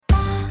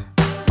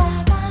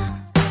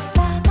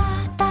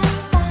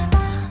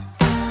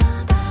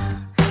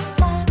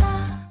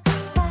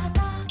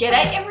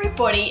G'day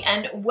everybody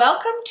and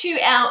welcome to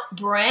our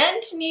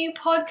brand new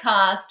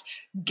podcast,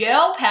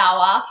 Girl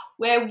Power,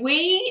 where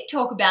we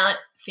talk about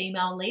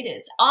female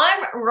leaders.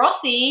 I'm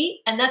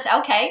Rossi and that's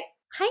LK.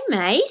 Hey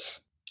mate.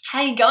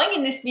 How you going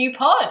in this new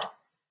pod?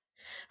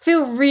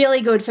 Feel really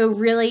good, feel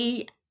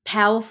really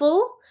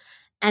powerful.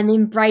 I'm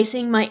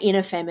embracing my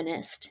inner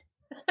feminist.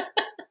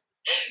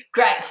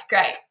 Great.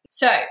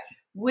 So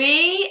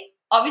we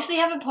obviously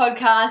have a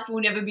podcast,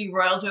 We'll Never Be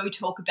Royals, where we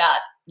talk about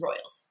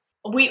royals.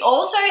 We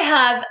also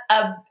have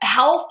a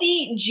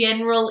healthy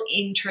general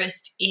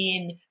interest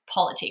in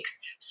politics.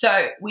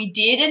 So we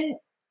did a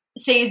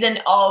season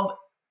of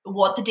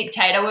What the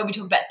Dictator, where we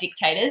talk about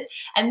dictators.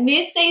 And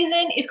this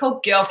season is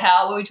called Girl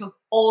Power, where we talk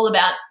all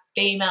about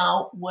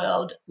female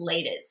world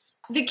leaders.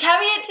 The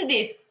caveat to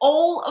this,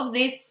 all of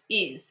this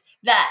is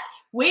that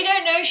we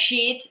don't know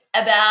shit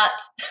about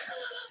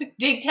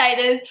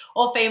dictators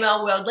or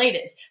female world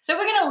leaders. So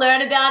we're going to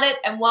learn about it.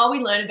 And while we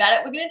learn about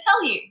it, we're going to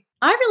tell you.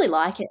 I really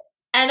like it.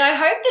 And I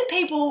hope that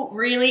people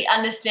really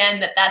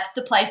understand that that's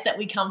the place that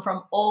we come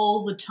from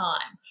all the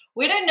time.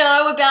 We don't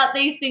know about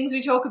these things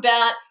we talk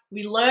about,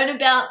 we learn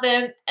about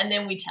them, and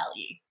then we tell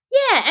you.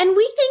 Yeah, and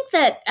we think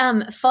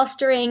that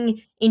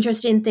fostering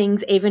interest in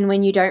things even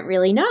when you don't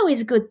really know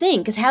is a good thing,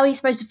 because how are you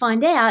supposed to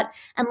find out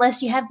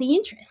unless you have the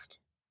interest?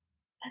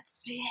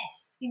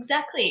 Yes,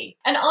 exactly.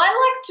 And I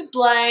like to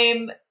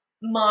blame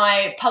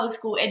my public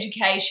school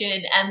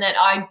education and that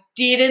I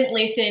didn't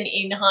listen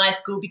in high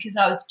school because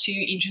I was too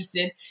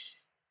interested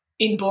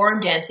in ballroom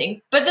dancing,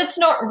 but that's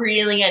not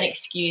really an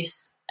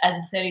excuse as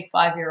a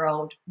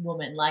 35-year-old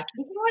woman. Like,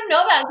 if you want to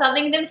know about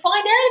something, then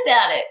find out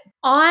about it.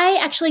 I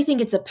actually think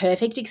it's a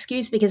perfect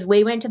excuse because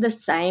we went to the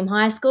same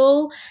high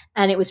school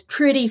and it was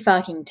pretty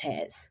fucking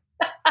tears.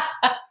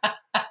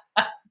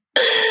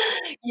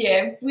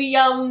 Yeah, we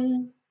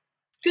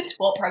good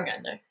sport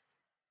program though.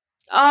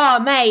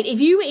 Oh, mate, if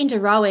you were into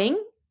rowing,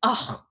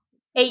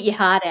 eat your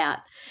heart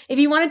out. If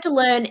you wanted to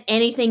learn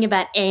anything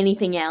about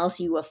anything else,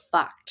 you were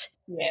fucked.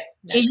 Yeah.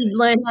 You should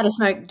learn how to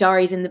smoke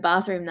Dories in the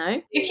bathroom,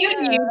 though. If you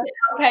knew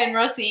that LK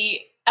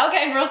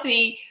and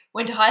Rossi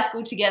went to high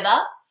school together,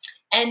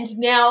 and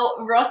now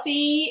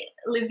Rossi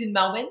lives in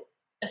Melbourne,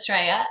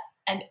 Australia,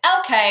 and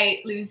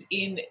LK lives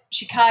in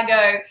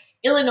Chicago,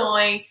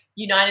 Illinois,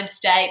 United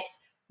States,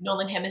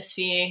 Northern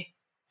Hemisphere,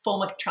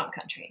 former Trump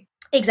country.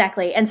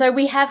 Exactly. And so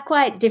we have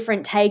quite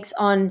different takes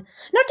on,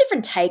 not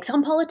different takes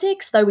on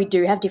politics, though we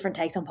do have different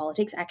takes on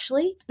politics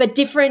actually, but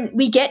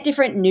we get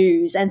different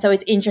news. And so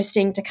it's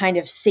interesting to kind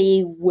of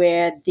see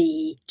where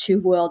the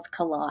two worlds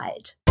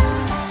collide.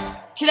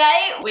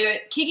 Today, we're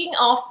kicking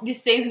off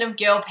this season of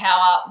Girl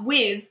Power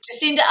with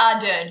Jacinda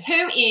Ardern,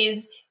 who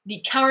is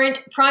the current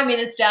Prime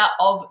Minister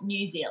of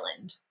New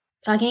Zealand.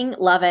 Fucking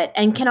love it.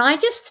 And can I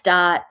just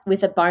start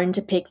with a bone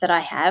to pick that I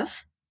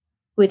have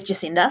with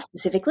Jacinda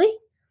specifically?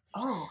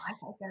 Oh,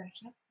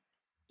 okay.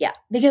 Yeah,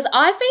 because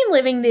I've been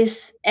living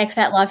this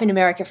expat life in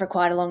America for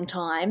quite a long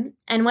time.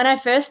 And when I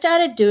first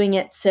started doing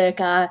it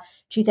circa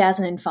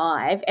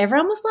 2005,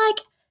 everyone was like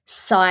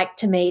psyched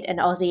to meet an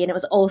Aussie and it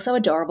was also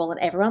adorable and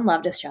everyone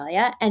loved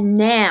Australia. And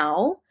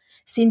now,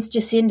 since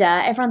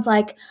Jacinda, everyone's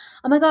like,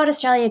 oh my God,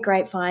 Australia,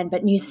 great, fine.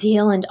 But New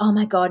Zealand, oh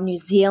my God, New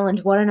Zealand,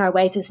 what an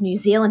oasis, New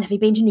Zealand. Have you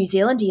been to New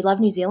Zealand? Do you love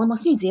New Zealand?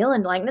 What's New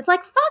Zealand like? And it's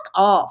like, fuck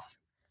off.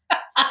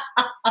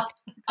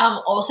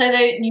 Also,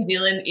 though, New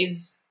Zealand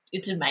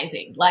it's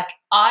amazing. Like,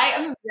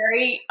 I'm a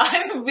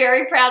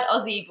very proud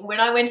Aussie, but when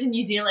I went to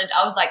New Zealand,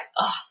 I was like,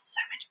 oh, so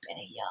much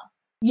better here.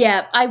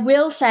 Yeah, I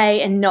will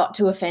say, and not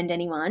to offend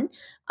anyone,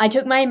 I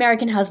took my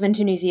American husband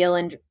to New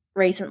Zealand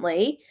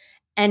recently,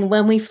 and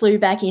when we flew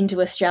back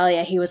into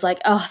Australia, he was like,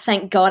 oh,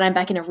 thank God I'm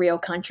back in a real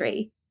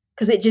country,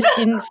 because it just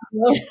didn't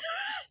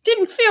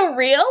feel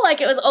real. Like,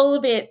 it was all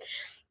a bit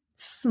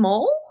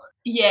small.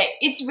 Yeah,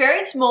 it's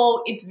very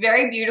small, it's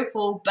very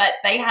beautiful, but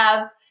they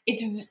have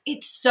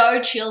it's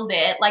so chill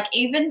there. Like,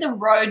 even the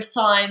road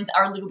signs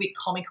are a little bit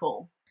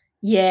comical.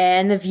 Yeah,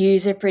 and the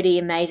views are pretty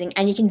amazing,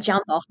 and you can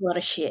jump off a lot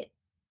of shit.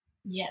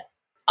 Yeah.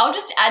 I'll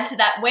just add to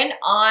that, when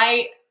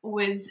I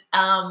was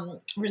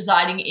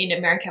residing in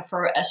America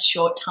for a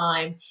short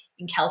time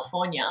in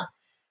California,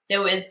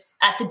 there was,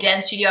 at the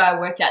dance studio I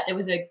worked at, there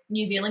was a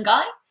New Zealand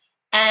guy,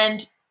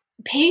 and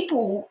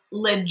people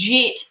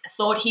legit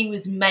thought he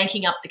was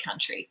making up the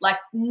country. Like,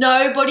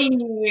 nobody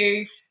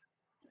knew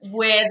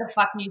where the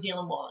fuck New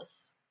Zealand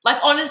was. Like,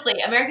 honestly,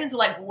 Americans were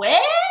like, where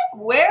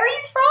are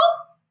you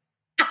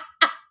from?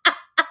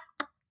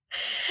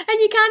 And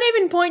you can't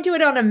even point to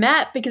it on a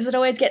map because it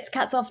always gets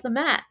cuts off the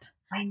map.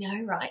 I know,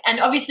 right?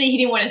 And obviously he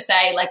didn't want to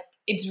say, like,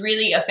 it's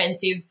really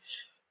offensive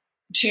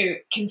to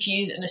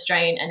confuse an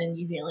Australian and a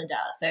New Zealander.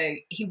 So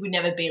he would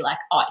never be like,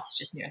 oh, it's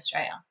just near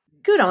Australia.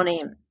 Good on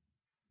him.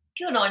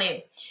 Good on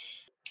him.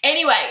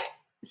 Anyway,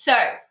 so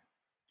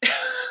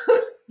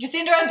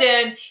Jacinda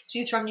Ardern,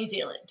 she's from New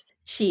Zealand.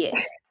 She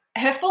is.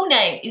 Her full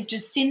name is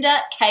Jacinda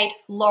Kate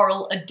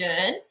Laurel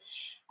Ardern,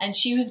 and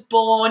she was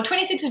born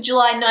 26th of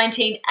July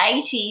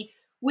 1980,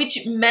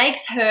 which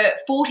makes her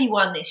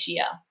 41 this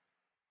year.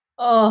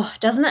 Oh,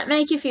 doesn't that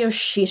make you feel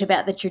shit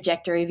about the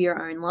trajectory of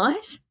your own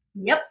life?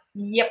 Yep.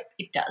 Yep,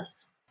 it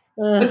does.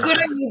 Ugh. But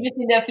good on you,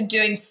 Jacinda, for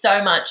doing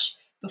so much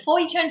before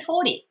you turned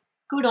 40.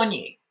 Good on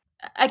you.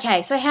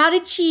 Okay, so how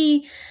did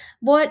she?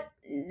 What?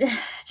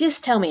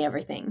 Just tell me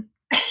everything.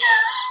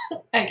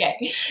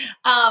 Okay.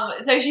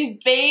 So she's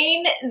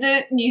been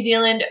the New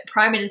Zealand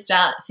Prime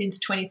Minister since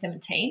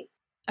 2017.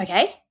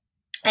 Okay.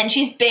 And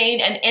she's been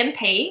an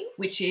MP,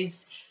 which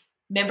is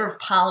Member of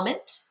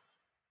Parliament,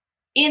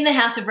 in the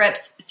House of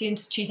Reps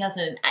since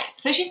 2008.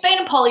 So she's been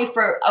a poly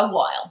for a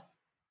while.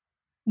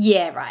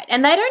 Yeah, right.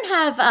 And they don't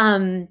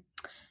have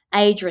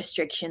age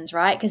restrictions,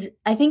 right? Because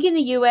I think in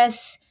the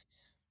US,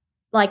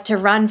 like to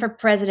run for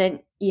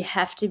president, you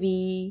have to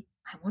be,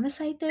 I want to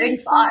say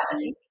 35. I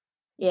think.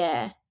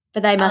 Yeah.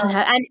 But they mustn't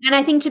have, and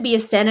I think to be a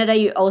senator,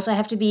 you also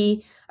have to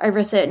be over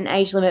a certain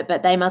age limit,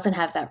 but they mustn't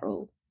have that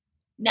rule.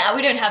 No,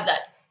 we don't have that.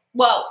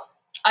 Well,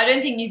 I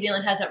don't think New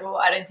Zealand has that rule.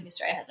 I don't think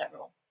Australia has that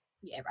rule.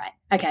 Yeah, right.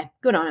 Okay,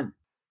 good on them.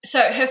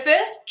 So her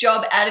first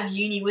job out of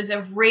uni was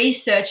a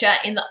researcher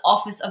in the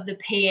office of the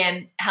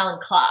PM, Helen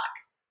Clark.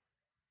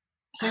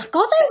 So,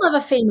 God, they love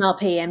a female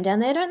PM down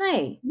there, don't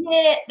they?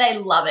 Yeah, they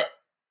love it.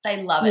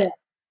 They love it.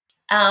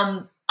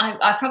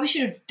 I probably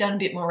should have done a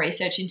bit more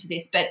research into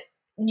this, but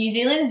New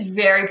Zealand is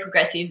very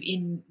progressive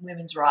in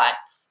women's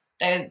rights.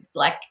 They're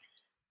like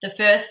the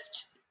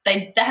first,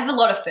 they have a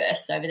lot of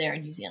firsts over there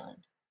in New Zealand.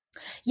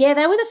 Yeah,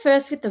 they were the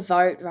first with the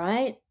vote,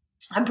 right?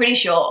 I'm pretty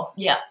sure,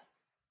 yeah.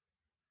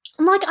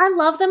 I'm like, I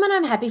love them and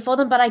I'm happy for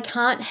them, but I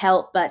can't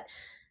help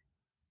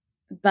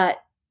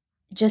but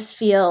just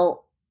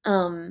feel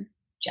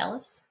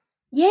Jealous?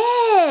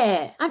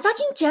 Yeah, I'm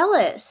fucking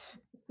jealous.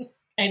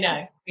 I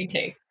know, me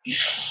too.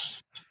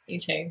 Me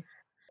too.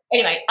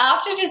 Anyway,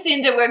 after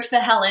Jacinda worked for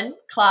Helen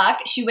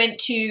Clark, she went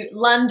to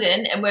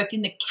London and worked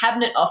in the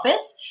Cabinet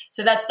Office.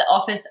 So that's the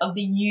office of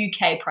the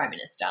UK Prime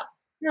Minister.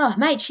 Oh,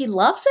 mate, she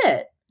loves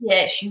it.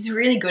 Yeah, she's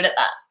really good at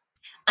that.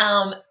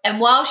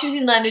 And while she was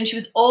in London, she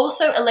was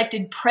also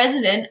elected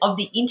president of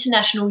the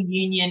International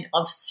Union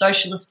of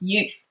Socialist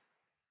Youth.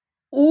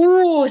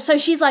 Ooh, so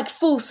she's like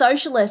full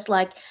socialist.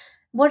 Like,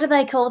 what do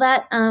they call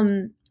that?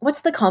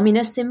 What's the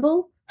communist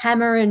symbol?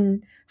 Hammer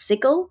and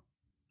sickle?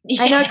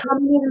 Yeah. I know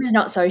communism is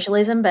not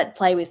socialism, but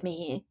play with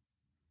me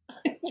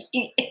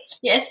here.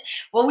 Yes.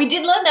 Well, we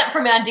did learn that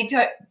from our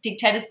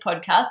Dictators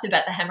podcast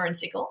about the hammer and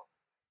sickle.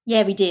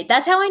 Yeah, we did.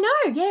 That's how I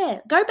know. Yeah.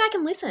 Go back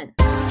and listen.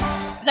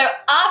 So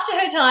after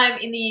her time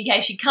in the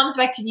UK, she comes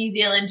back to New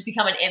Zealand to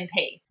become an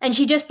MP. And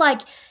she just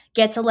like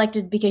gets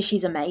elected because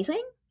she's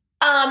amazing?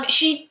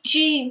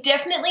 She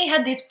definitely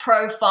had this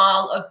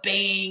profile of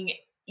being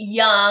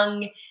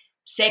young,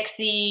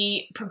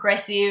 sexy,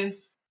 progressive.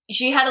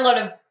 She had a lot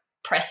of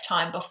press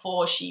time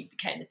before she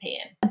became the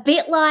PM. A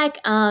bit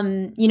like,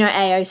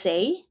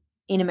 AOC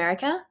in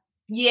America?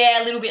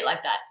 Yeah, a little bit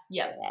like that.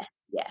 Yeah.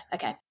 Yeah,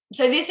 okay.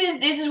 So this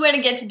is when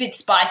it gets a bit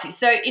spicy.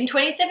 So in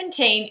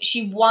 2017,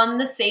 she won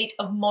the seat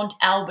of Mont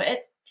Albert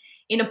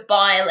in a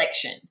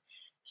by-election.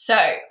 So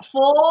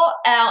for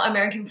our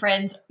American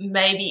friends,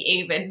 maybe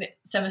even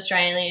some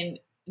Australian,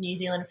 New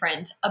Zealand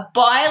friends, a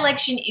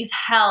by-election is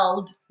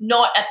held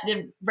not at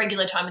the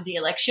regular time of the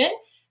election,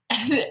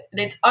 and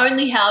it's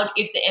only held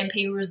if the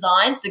MP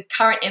resigns, the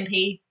current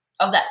MP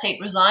of that seat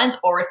resigns,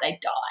 or if they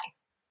die.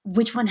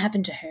 Which one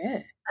happened to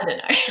her? I don't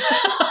know.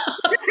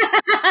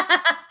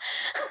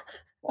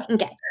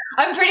 Okay.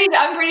 I'm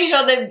pretty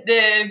sure that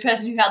the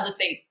person who held the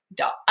seat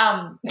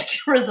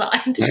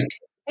resigned.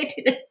 They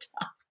didn't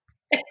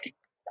die.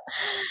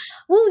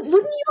 Well, wouldn't you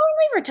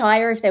only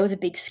retire if there was a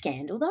big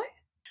scandal, though?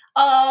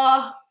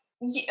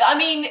 I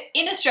mean,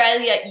 in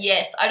Australia,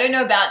 yes. I don't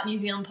know about New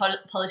Zealand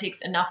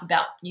politics, enough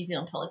about New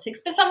Zealand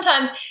politics, but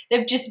sometimes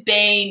they've just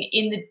been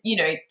in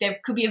the, there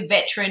could be a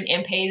veteran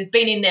MP. They've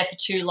been in there for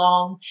too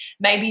long.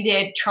 Maybe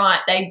they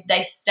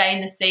stay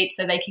in the seat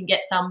so they can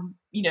get some,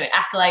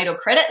 accolade or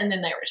credit, and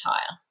then they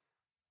retire.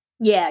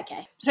 Yeah,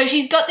 okay. So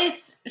she's got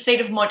this seat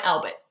of Mont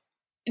Albert.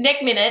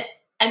 Next minute,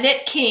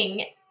 Annette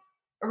King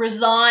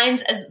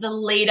resigns as the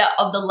leader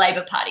of the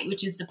Labor Party,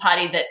 which is the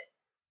party that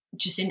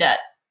Jacinda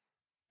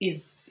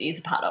is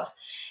a part of.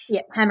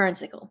 Yeah, hammer and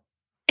sickle.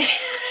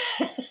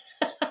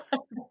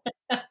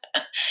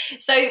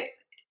 So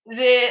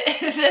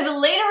the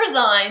leader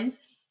resigns,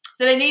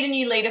 so they need a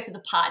new leader for the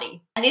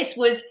party. And this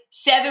was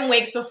 7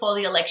 weeks before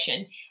the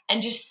election,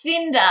 and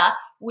Jacinda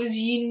was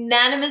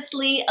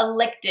unanimously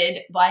elected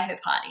by her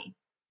party.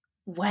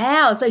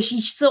 Wow, so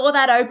she saw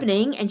that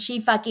opening and she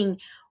fucking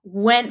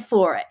went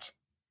for it.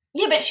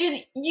 Yeah, but she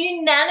was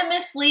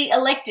unanimously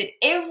elected.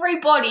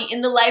 Everybody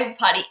in the Labor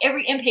Party,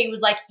 every MP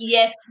was like,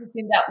 yes,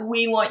 Jacinda,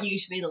 we want you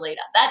to be the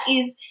leader. That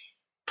is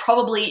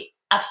probably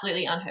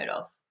absolutely unheard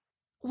of.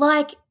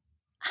 Like,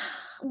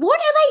 what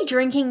are they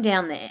drinking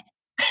down there?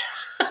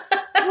 Why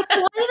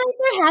are they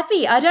so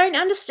happy? I don't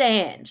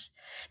understand.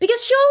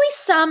 Because surely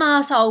some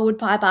asshole would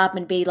pipe up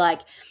and be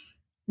like,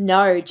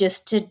 no,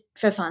 just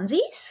for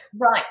funsies?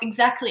 Right,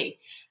 exactly.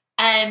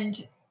 And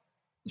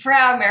for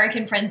our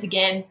American friends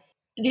again,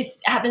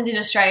 this happens in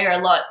Australia a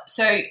lot.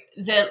 So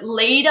the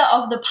leader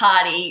of the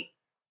party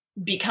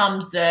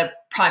becomes the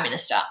prime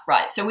minister,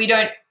 right? So we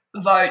don't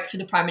vote for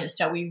the prime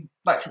minister, we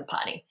vote for the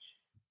party.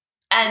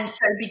 And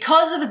so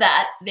because of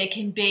that, there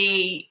can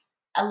be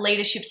a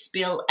leadership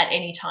spill at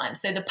any time.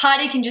 So the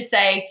party can just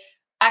say,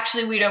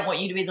 actually, we don't want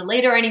you to be the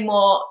leader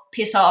anymore.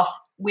 Piss off.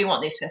 We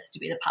want this person to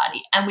be the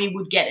party. And we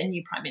would get a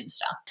new prime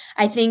minister.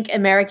 I think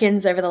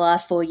Americans over the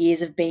last 4 years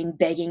have been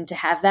begging to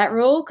have that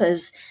rule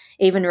because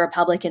even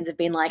Republicans have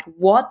been like,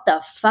 what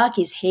the fuck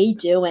is he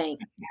doing?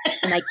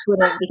 And they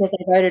couldn't because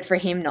they voted for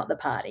him, not the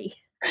party.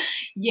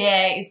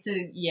 Yeah,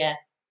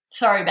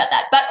 sorry about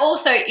that. But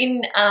also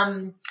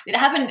it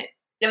happened,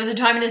 there was a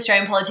time in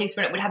Australian politics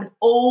when it would happen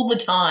all the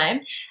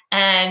time,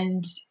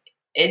 and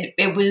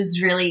it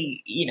was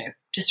really,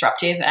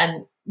 disruptive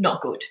and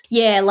not good.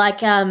 Yeah, like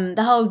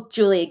the whole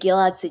Julia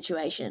Gillard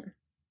situation.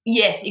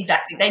 Yes,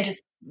 exactly.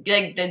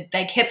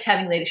 They kept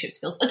having leadership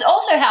spills. It's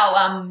also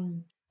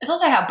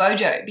how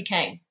Bojo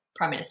became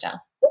prime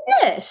minister. Is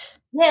it?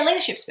 Yeah,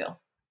 leadership spill.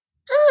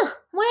 Oh,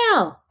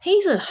 wow.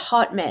 He's a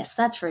hot mess.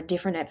 That's for a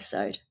different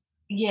episode.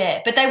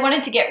 Yeah, but they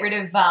wanted to get rid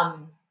of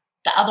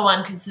the other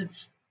one because of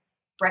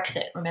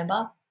Brexit,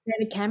 remember?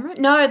 David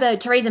Cameron? No, the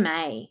Theresa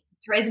May.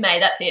 Theresa May,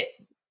 that's it.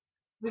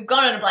 We've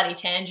gone on a bloody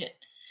tangent.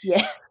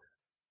 Yeah.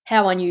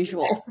 How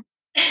unusual.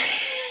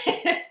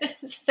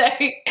 So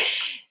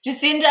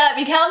Jacinda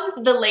becomes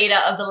the leader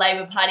of the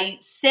Labor Party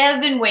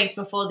 7 weeks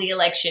before the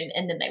election,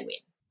 and then they win.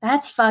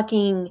 That's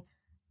fucking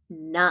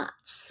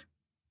nuts.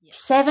 Yeah.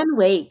 7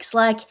 weeks.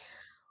 Like,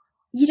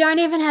 you don't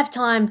even have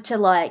time to,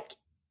 like,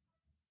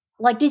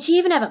 did she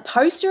even have a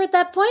poster at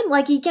that point?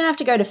 Like, you're going to have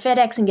to go to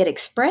FedEx and get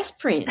express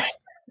print.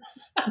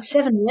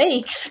 7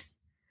 weeks.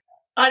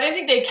 I don't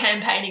think their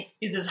campaigning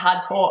is as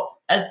hardcore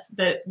as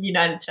the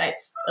United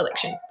States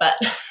election, but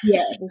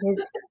yeah,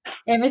 because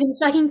everything's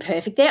fucking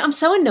perfect there. I'm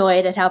so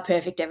annoyed at how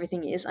perfect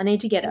everything is. I need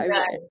to get over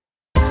it.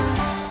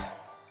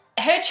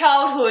 Her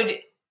childhood,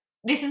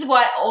 this is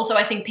why also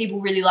I think people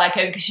really like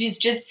her, because she's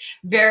just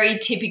very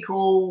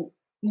typical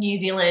New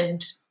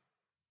Zealand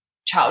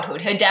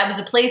childhood. Her dad was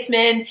a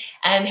policeman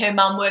and her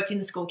mum worked in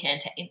the school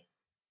canteen.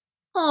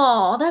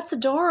 Oh, that's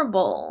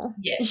adorable.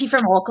 Yeah. Is she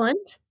from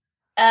Auckland?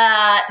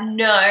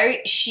 No,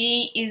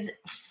 she is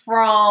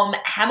from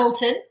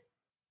Hamilton,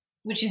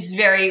 which is a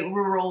very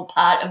rural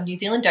part of New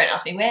Zealand. Don't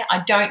ask me where.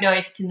 I don't know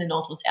if it's in the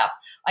north or south.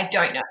 I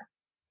don't know.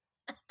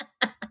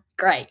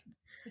 Great.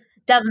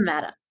 Doesn't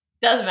matter.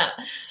 Doesn't matter.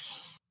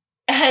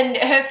 And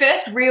her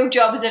first real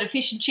job was at a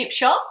fish and chip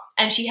shop,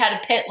 and she had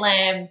a pet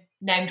lamb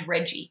named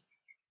Reggie.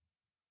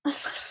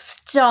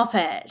 Stop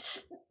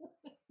it.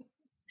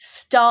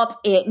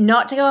 Stop it.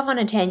 Not to go off on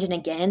a tangent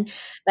again,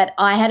 but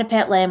I had a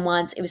pet lamb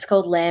once. It was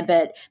called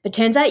Lambert, but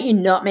turns out you're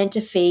not meant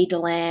to feed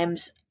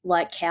lambs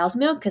like cow's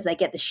milk because they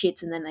get the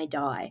shits and then they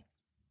die.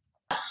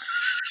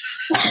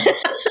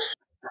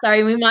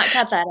 Sorry, we might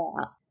cut that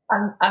out.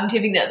 I'm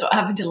tipping that's what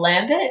happened to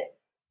Lambert.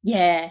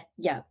 Yeah.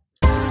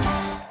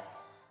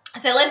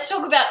 So let's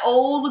talk about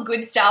all the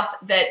good stuff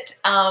that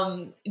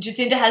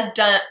Jacinda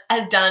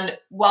has done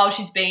while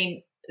she's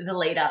been the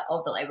leader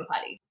of the Labor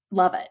Party.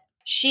 Love it.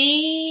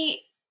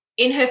 She,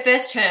 in her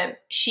first term,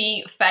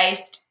 she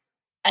faced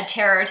a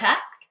terror attack.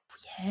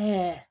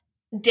 Yeah.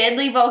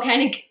 Deadly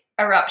volcanic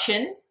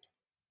eruption,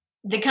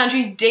 the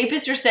country's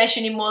deepest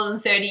recession in more than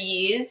 30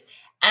 years,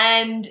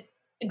 and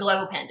a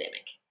global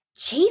pandemic.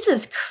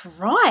 Jesus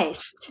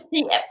Christ.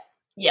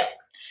 Yep.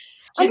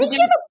 And did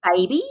she have a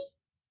baby?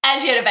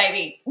 And she had a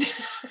baby.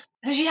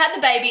 So she had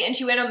the baby and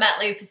she went on mat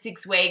leave for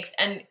 6 weeks,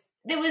 and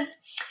there was,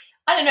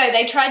 I don't know,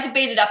 they tried to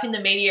beat it up in the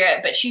media,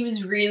 but she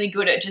was really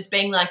good at just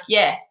being like,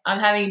 yeah, I'm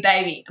having a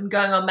baby. I'm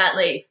going on mat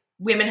leave.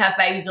 Women have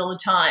babies all the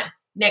time.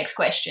 Next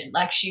question.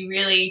 Like, she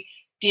really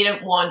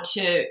didn't want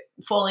to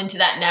fall into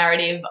that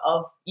narrative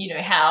of,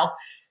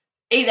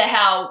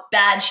 how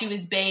bad she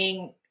was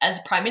being as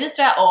a prime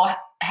minister or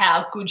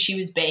how good she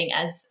was being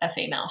as a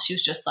female. She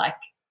was just like,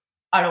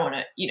 I don't want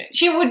to,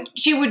 she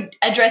would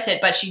address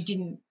it, but she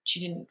didn't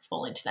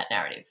fall into that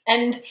narrative.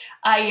 And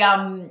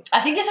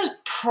I think this was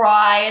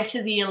prior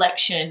to the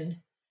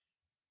election.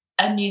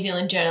 A New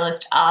Zealand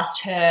journalist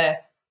asked her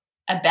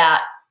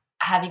about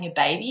having a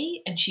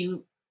baby, and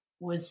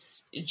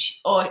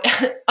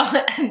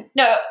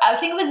no, I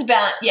think it was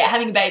about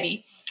having a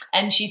baby.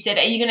 And she said,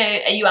 "Are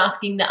you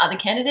asking the other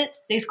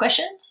candidates these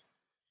questions,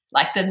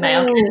 like the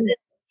male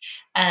candidates?"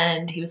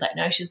 And he was like,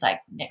 "No." She was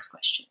like, "Next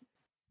question."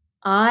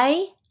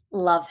 I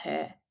love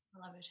her. I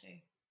love her too.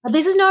 But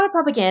this is not a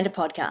propaganda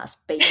podcast.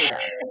 Beat me up.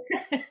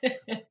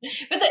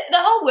 But the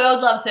whole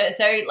world loves her.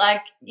 So,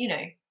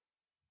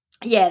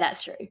 Yeah,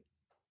 that's true.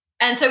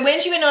 And so when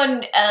she went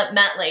on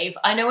mat leave,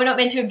 I know we're not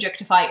meant to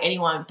objectify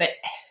anyone, but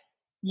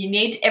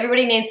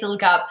everybody needs to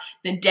look up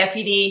the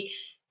Deputy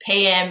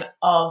PM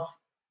of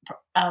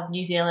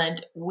New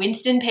Zealand,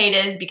 Winston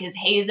Peters, because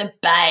he is a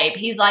babe.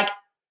 He's like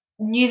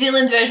New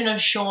Zealand's version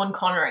of Sean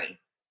Connery.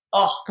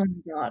 Oh my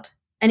God.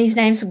 And his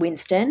name's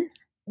Winston?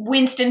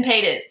 Winston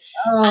Peters.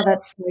 Oh,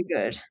 that's so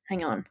good.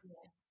 Hang on.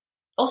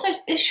 Also,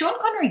 is Sean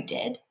Connery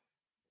dead?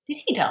 Did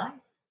he die?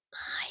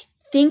 I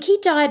think he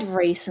died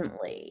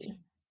recently.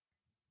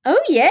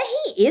 Oh, yeah,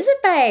 he is a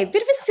babe.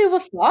 Bit of a silver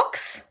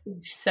fox.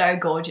 He's so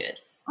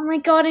gorgeous. Oh, my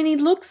God,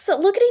 and look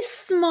at his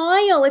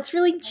smile. It's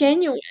really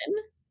genuine.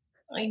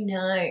 I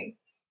know.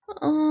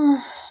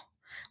 Oh,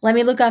 let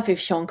me look up if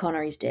Sean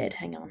Connery's dead.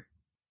 Hang on.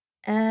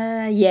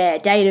 Yeah,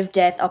 date of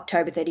death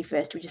October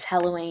 31st, which is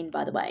Halloween,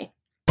 by the way.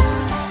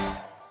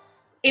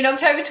 In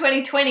October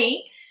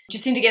 2020,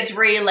 Jacinda gets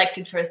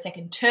re-elected for a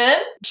second term.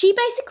 She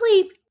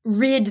basically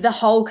rid the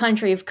whole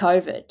country of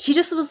COVID. She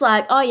just was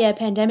like, oh yeah,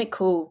 pandemic,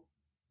 cool.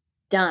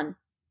 Done.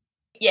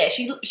 Yeah,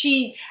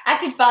 she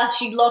acted fast.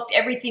 She locked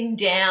everything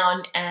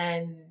down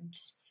and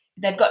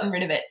they've gotten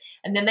rid of it.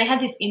 And then they had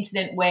this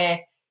incident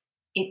where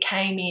it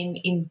came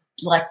in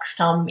like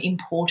some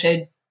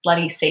imported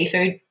bloody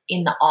seafood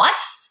in the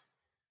ice.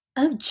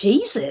 Oh,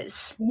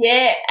 Jesus.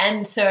 Yeah,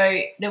 and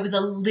so there was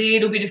a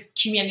little bit of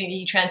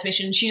community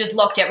transmission. She just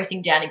locked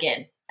everything down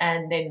again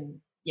and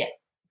then, yeah,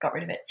 got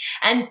rid of it.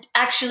 And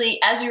actually,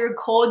 as we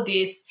record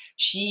this,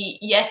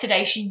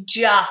 yesterday she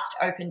just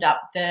opened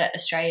up the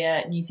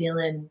Australia-New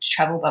Zealand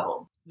travel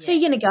bubble. So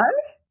you're going to go?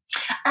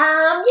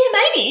 Yeah,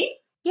 maybe.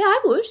 Yeah, I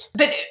would.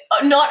 But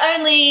not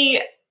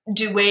only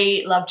do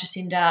we love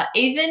Jacinda,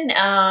 even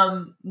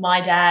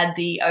my dad,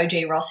 the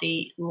OG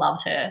Rossi,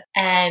 loves her.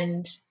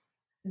 And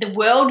the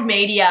world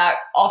media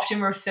often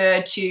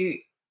refer to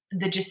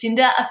the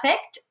Jacinda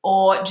effect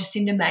or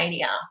Jacinda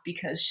mania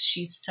because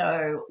she's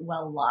so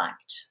well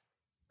liked.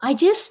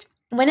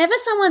 Whenever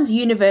someone's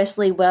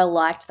universally well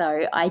liked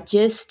though, I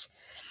just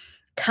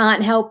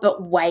can't help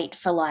but wait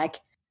for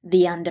like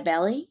the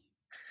underbelly.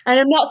 And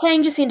I'm not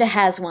saying Jacinda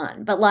has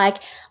one, but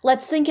like,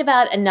 let's think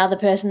about another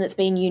person that's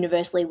been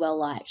universally well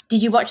liked.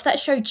 Did you watch that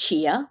show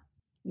Cheer?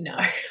 No.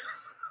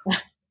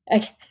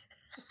 Okay.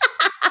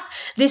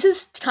 This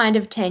is kind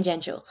of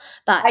tangential,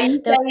 but Are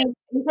you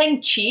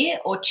saying Cheer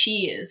or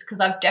Cheers? Because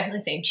I've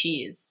definitely seen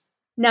Cheers.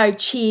 No,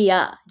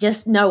 Cheer,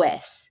 just no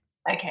S.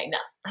 Okay, no,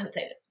 I haven't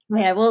seen it.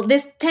 Yeah, well,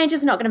 this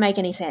tangent's not going to make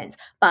any sense,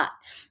 but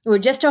we were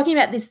just talking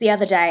about this the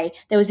other day.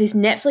 There was this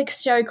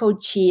Netflix show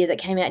called Cheer that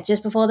came out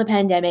just before the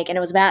pandemic, and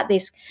it was about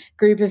this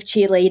group of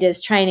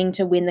cheerleaders training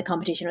to win the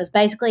competition. It was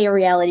basically a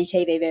reality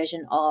TV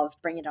version of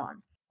Bring It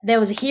On. There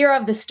was a hero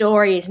of the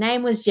story. His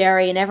name was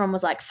Jerry, and everyone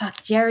was like,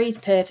 fuck, Jerry's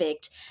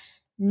perfect.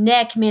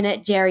 Neck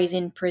minute, Jerry's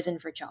in prison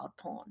for child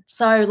porn.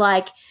 So,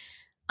 like,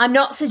 I'm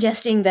not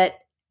suggesting that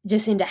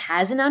Jacinda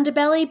has an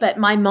underbelly, but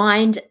my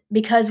mind,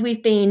 because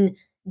we've been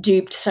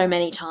duped so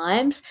many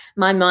times,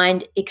 my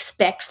mind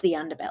expects the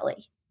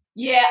underbelly.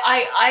 Yeah,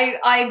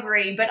 I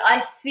agree, but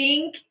I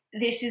think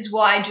this is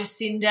why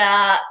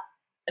Jacinda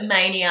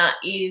mania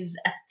is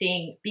a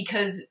thing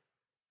because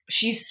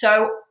she's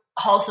so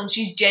wholesome.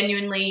 She's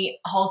genuinely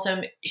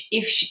wholesome.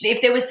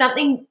 If there was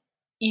something,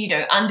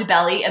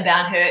 underbelly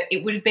about her,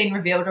 it would have been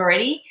revealed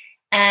already.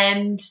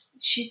 And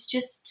she's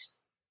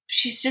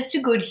just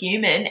a good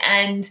human.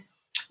 And,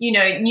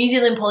 New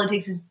Zealand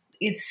politics is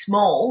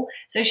small,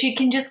 so she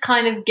can just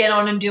kind of get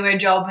on and do her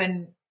job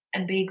and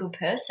be a good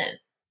person.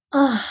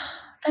 Oh,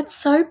 that's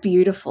so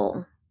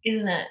beautiful.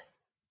 Isn't it?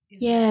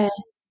 Yeah.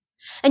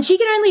 And she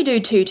can only do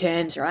 2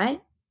 terms, right?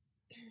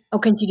 Or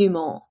can she do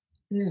more?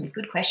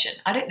 Good question.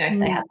 I don't know if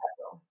they have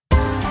that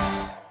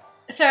rule.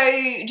 So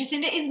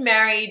Jacinda is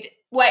married.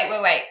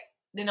 Wait.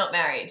 They're not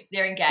married.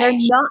 They're engaged. They're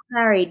not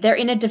married. They're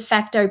in a de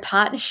facto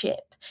partnership.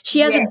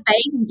 She has a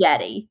baby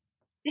daddy.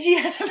 She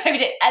has a baby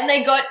daddy. And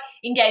they got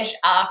engaged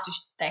after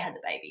they had the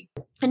baby.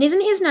 And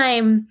isn't his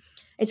name,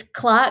 it's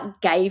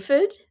Clark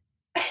Gayford?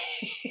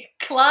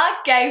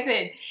 Clark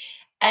Gayford.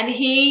 And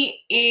he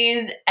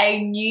is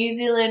a New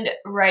Zealand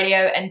radio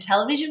and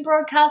television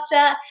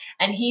broadcaster,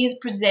 and he is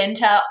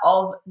presenter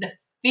of the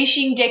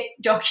fishing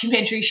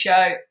documentary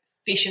show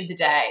Fish of the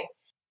Day.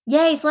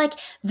 Yeah, he's like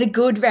the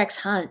good Rex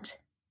Hunt.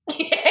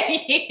 Yeah,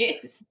 he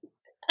is.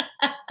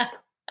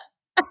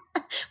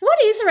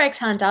 What is Rex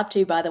Hunt up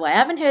to, by the way? I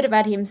haven't heard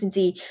about him since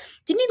didn't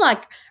he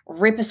like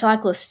rip a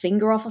cyclist's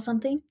finger off or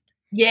something?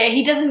 Yeah,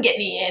 he doesn't get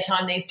any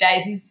airtime these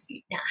days.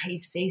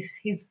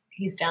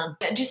 He's done.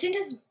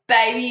 Jacinda's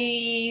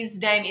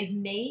baby's name is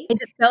Neve.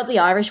 Is it spelled the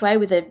Irish way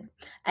with a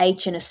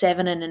H and a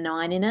 7 and a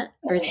 9 in it?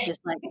 Or is it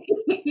just like...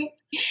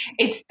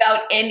 It's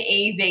spelled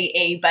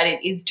Neve, but it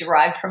is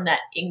derived from that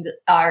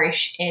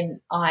Irish Niamh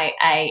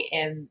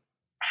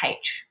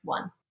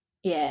one.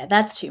 Yeah,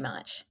 that's too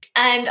much.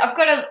 And I've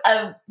got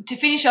to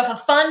finish off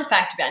a fun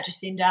fact about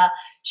Jacinda.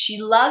 She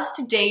loves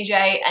to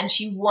DJ and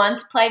she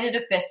once played at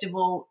a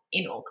festival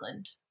in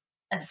Auckland.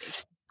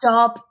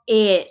 Stop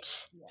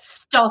it. Yeah.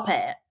 Stop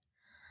it.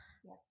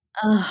 Yeah.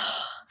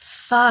 Oh,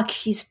 fuck,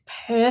 she's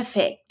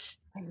perfect.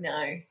 I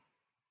know.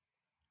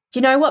 Do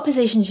you know what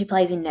position she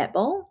plays in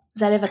netball?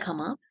 Has that ever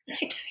come up? I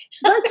don't know. She's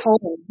very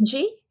tall, isn't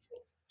she?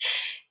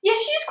 Yeah,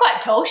 she's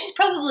quite tall. She's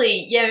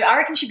probably, I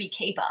reckon she'd be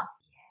keeper.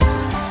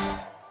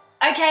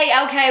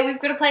 Okay, we've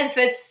got to play the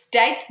first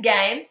dates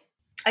game.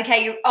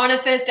 Okay, you're on a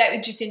first date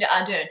with Jacinda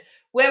Ardern.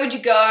 Where would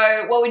you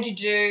go? What would you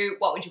do?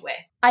 What would you wear?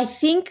 I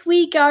think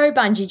we go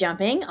bungee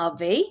jumping,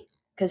 obvi,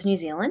 because New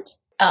Zealand.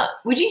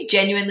 Would you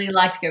genuinely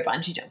like to go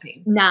bungee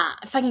jumping? Nah,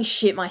 I fucking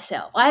shit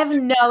myself. I have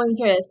no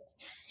interest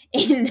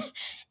in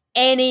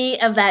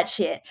any of that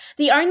shit.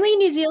 The only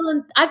New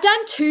Zealand, I've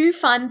done 2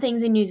 fun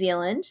things in New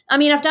Zealand. I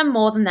mean, I've done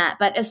more than that,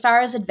 but as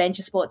far as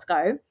adventure sports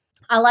go,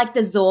 I like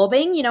the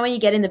zorbing, you know, when you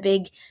get in the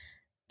big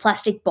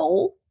plastic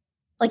ball.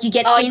 Like you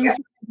get inside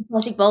the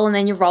plastic ball and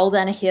then you roll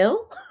down a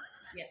hill.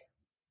 Yeah.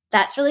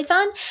 That's really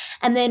fun.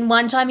 And then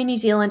one time in New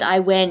Zealand, I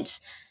went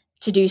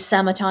to do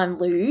summertime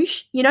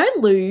luge. You know,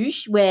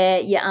 luge, where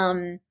you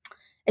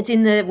it's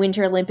in the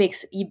Winter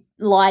Olympics. You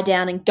lie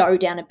down and go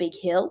down a big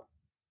hill.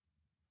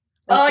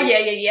 Like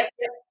yep.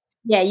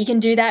 Yeah, you can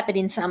do that, but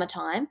in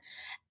summertime.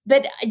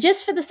 But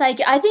just for the sake,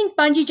 I think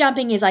bungee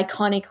jumping is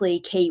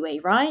iconically Kiwi,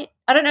 right?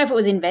 I don't know if it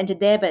was invented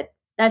there, but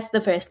that's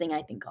the first thing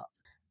I think of.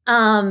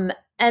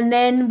 And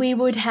then we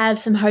would have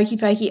some hokey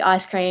pokey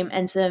ice cream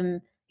and some,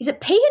 is it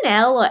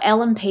P&L or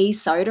L&P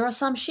soda or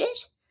some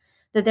shit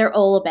that they're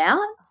all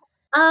about?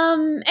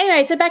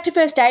 Anyway, so back to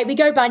first date. We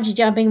go bungee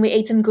jumping, we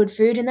eat some good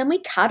food, and then we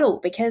cuddle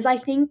because I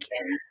think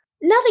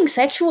nothing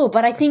sexual,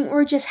 but I think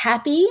we're just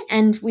happy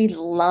and we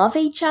love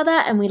each other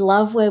and we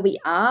love where we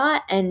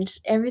are and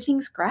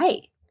everything's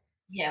great.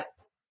 Yeah.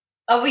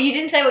 Oh, well, you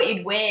didn't say what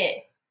you'd wear.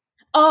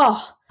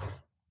 Oh,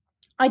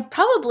 I'd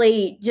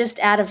probably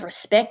just out of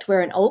respect wear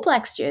an All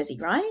Blacks jersey,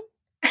 right?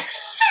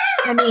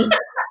 I mean,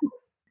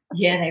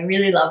 yeah, they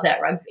really love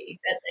that rugby,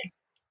 don't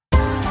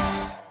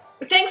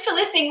they? Thanks for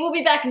listening. We'll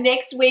be back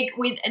next week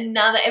with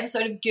another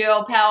episode of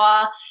Girl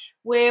Power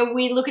where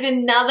we look at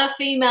another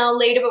female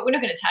leader, but we're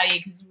not going to tell you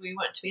because we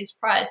want it to be a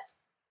surprise.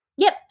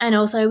 Yep, and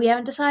also we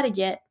haven't decided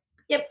yet.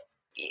 Yep.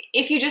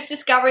 If you're just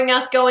discovering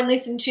us, go and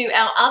listen to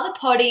our other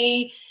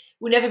potty,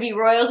 We'll Never Be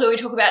Royals, where we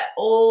talk about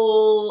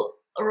all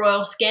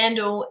royal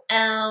scandal.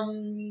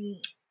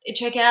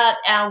 Check out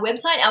our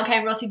website,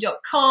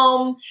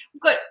 lkandrossi.com.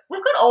 We've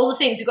got all the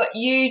things. We've got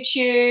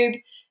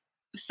YouTube,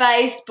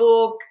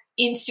 Facebook,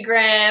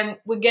 Instagram.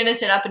 We're going to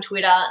set up a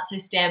Twitter, so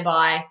stand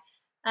by.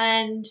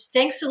 And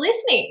thanks for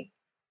listening.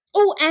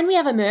 Oh, and we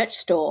have a merch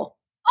store.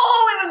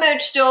 Oh, we have a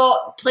merch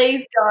store.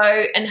 Please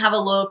go and have a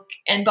look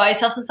and buy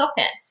yourself some soft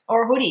pants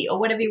or a hoodie or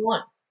whatever you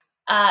want.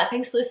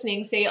 Thanks for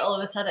listening. See you all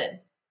of a sudden.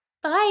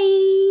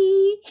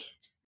 Bye.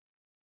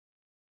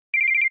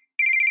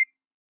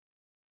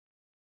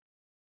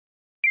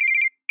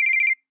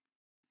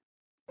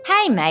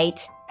 Hey,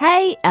 mate.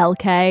 Hey,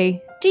 LK.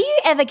 Do you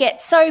ever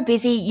get so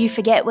busy you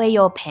forget where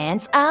your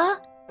pants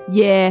are?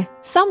 Yeah,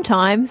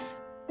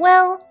 sometimes.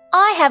 Well,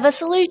 I have a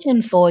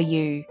solution for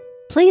you.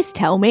 Please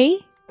tell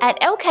me. At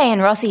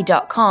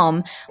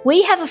lkandrossi.com,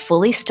 we have a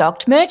fully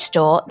stocked merch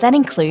store that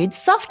includes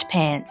soft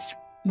pants.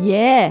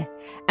 Yeah,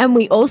 and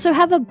we also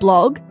have a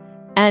blog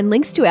and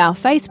links to our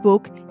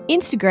Facebook,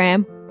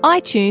 Instagram,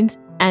 iTunes,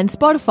 and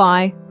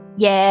Spotify.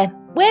 Yeah,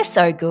 we're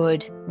so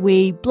good.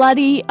 We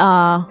bloody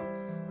are.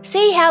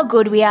 See how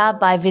good we are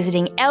by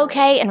visiting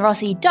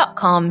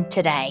lkandrossi.com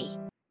today.